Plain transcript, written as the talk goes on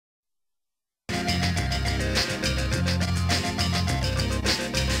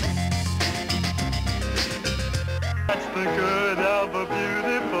nothing could have a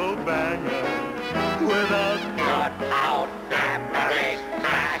beautiful banger without cut out Cadburys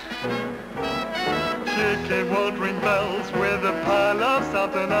Smash. Chicken won't ring bells with a pile of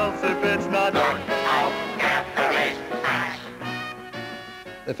something else if it's not cut out Cadburys Smash.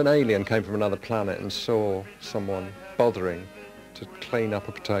 If an alien came from another planet and saw someone bothering to clean up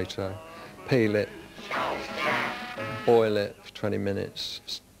a potato, peel it, boil it for 20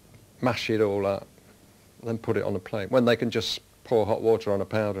 minutes, mash it all up, then put it on a plate, when they can just pour hot water on a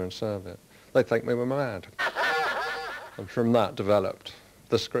powder and serve it, they think we were mad. And from that developed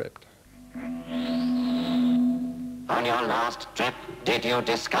the script. On your last trip, did you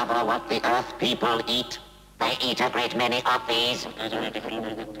discover what the Earth people eat? They eat a great many of these.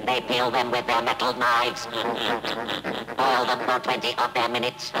 They peel them with their metal knives, boil them for 20 of their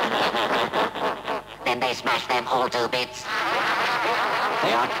minutes. Then they smash them all to bits.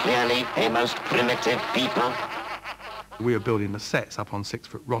 They are clearly a most primitive people. We were building the sets up on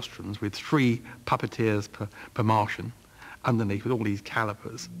 6-foot rostrums with 3 puppeteers per Martian underneath with all these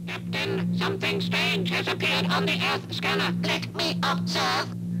calipers. Captain, something strange has appeared on the Earth scanner. Let me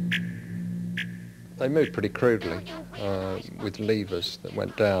observe. They moved pretty crudely with levers that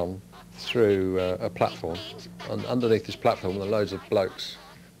went down through a platform. And underneath this platform were loads of blokes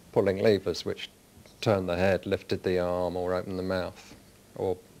pulling levers which turned the head, lifted the arm or opened the mouth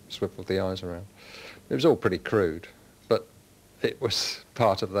or swiveled the eyes around. It was all pretty crude, but it was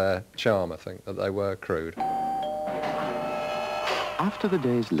part of their charm, I think, that they were crude. After the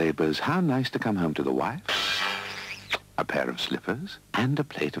day's labours, how nice to come home to the wife, a pair of slippers, and a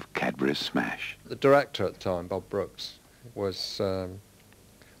plate of Cadburys Smash. The director at the time, Bob Brooks, was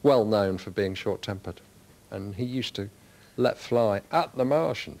well known for being short-tempered, and he used to let fly at the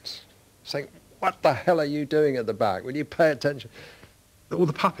Martians, saying, "What the hell are you doing at the back? Will you pay attention?" All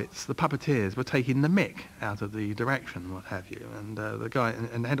the puppets, the puppeteers, were taking the mick out of the direction, what have you, and the guy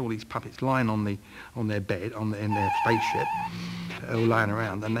and they had all these puppets lying on their bed in their spaceship, all lying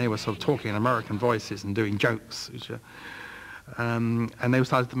around, and they were sort of talking in American voices and doing jokes, and they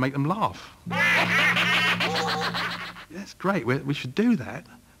started to make them laugh. That's great. We should do that.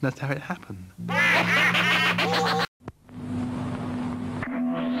 That's how it happened.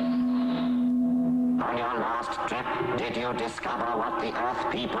 On your last trip, did you discover what the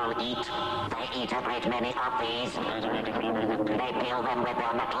Earth people eat? They eat a great many of these. They peel them with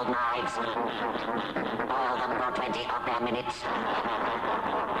their metal knives, boil them for 20 of their minutes.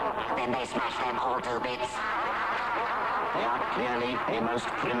 Then they smash them all to bits. They are clearly a most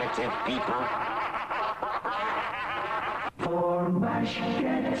primitive people. For mash,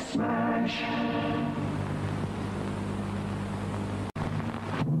 get smash.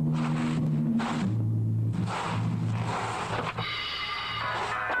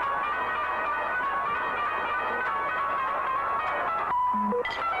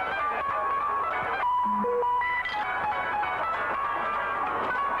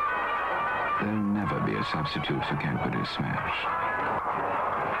 There'll never be a substitute for Cadburys Smash.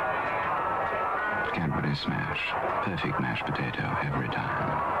 Cadburys Smash. Perfect mashed potato every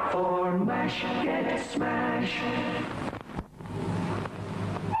time. For mash, get smash.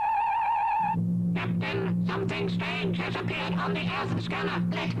 Captain, something strange has appeared on the Earth scanner.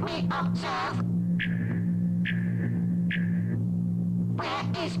 Let me observe. Where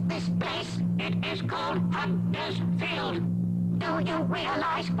is this place? It is called Hunter's Field. Do you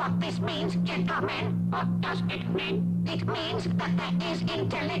realize what this means, gentlemen? What does it mean? It means that there is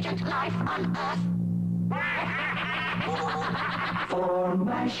intelligent life on Earth. For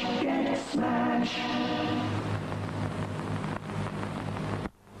mash, get smash.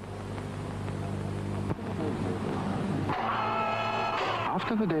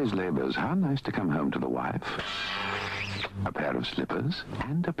 After the day's labours, how nice to come home to the wife, a pair of slippers,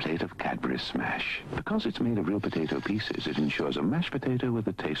 and a plate of Cadburys Smash. Because it's made of real potato pieces, it ensures a mashed potato with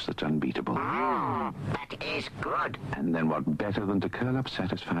a taste that's unbeatable. That is good. And then what better than to curl up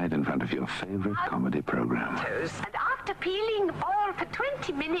satisfied in front of your favourite comedy programme? And after peeling all for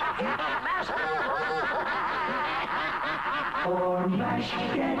 20 minutes, For mash,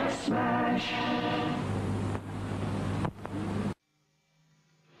 get smash.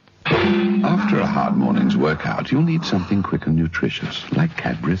 After a hard morning's workout, you'll need something quick and nutritious, like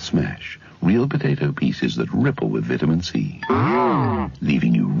Cadburys Smash. Real potato pieces that ripple with vitamin C,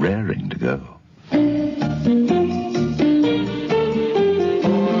 leaving you raring to go. For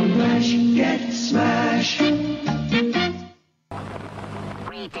mash, get smash.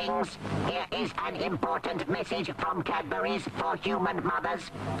 Greetings. Here is an important message. message from Cadburys for human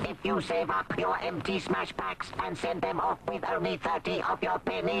mothers. If you save up your empty smash packs and send them off with only 30 of your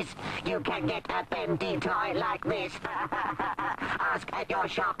pennies, you can get a bendy toy like this. Ask at your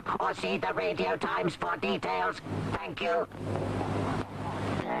shop or see the Radio Times for details. Thank you.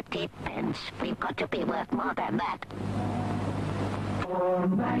 30 pence. We've got to be worth more than that. For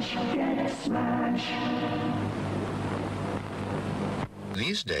mash, get smash.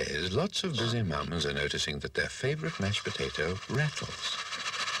 These days, lots of busy mums are noticing that their favorite mashed potato rattles.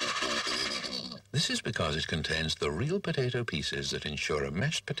 This is because it contains the real potato pieces that ensure a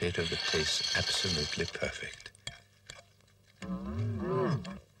mashed potato that tastes absolutely perfect.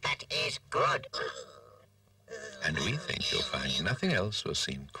 That is good. And we think you'll find nothing else will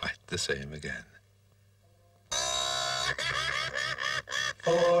seem quite the same again.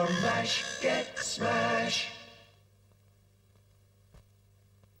 For mash, get smash.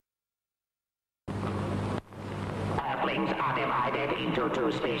 Earthlings are divided into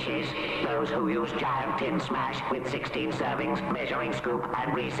two species. Those who use giant tin smash with 16 servings, measuring scoop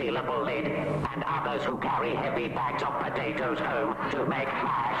and resealable lid. And others who carry heavy bags of potatoes home to make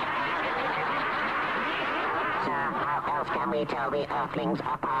mash. So how else can we tell the Earthlings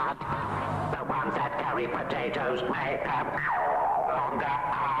apart? The ones that carry potatoes may have longer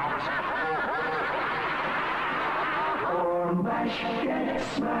arms. For mash, get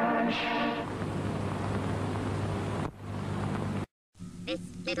smash. This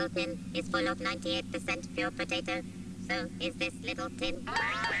little tin is full of 98% pure potato. So is this little tin.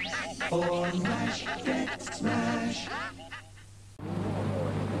 For mash, get smash.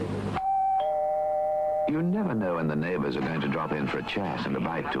 You never know when the neighbors are going to drop in for a chat and a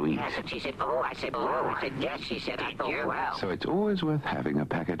bite to eat. She said, oh, I said, oh. I said, yes. She said, I thought, well. So it's always worth having a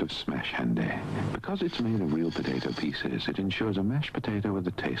packet of Smash handy. Because it's made of real potato pieces, it ensures a mashed potato with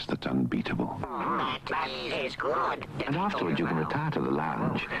a taste that's unbeatable. That is good. And afterwards you can retire to the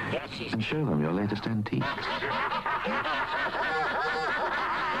lounge and show them your latest antique.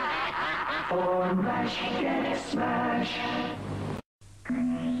 For mash, get smash.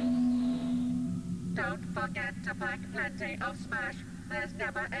 Don't forget to pack plenty of smash. There's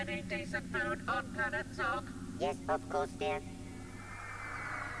never any decent food on planet Zog. Yes, of course, dear.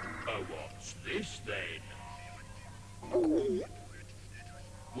 Oh, what's this then?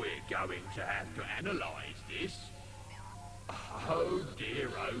 We're going to have to analyse this. Oh dear,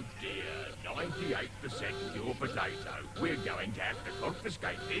 98% pure potato. We're going to have to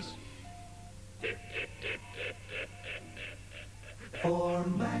confiscate this.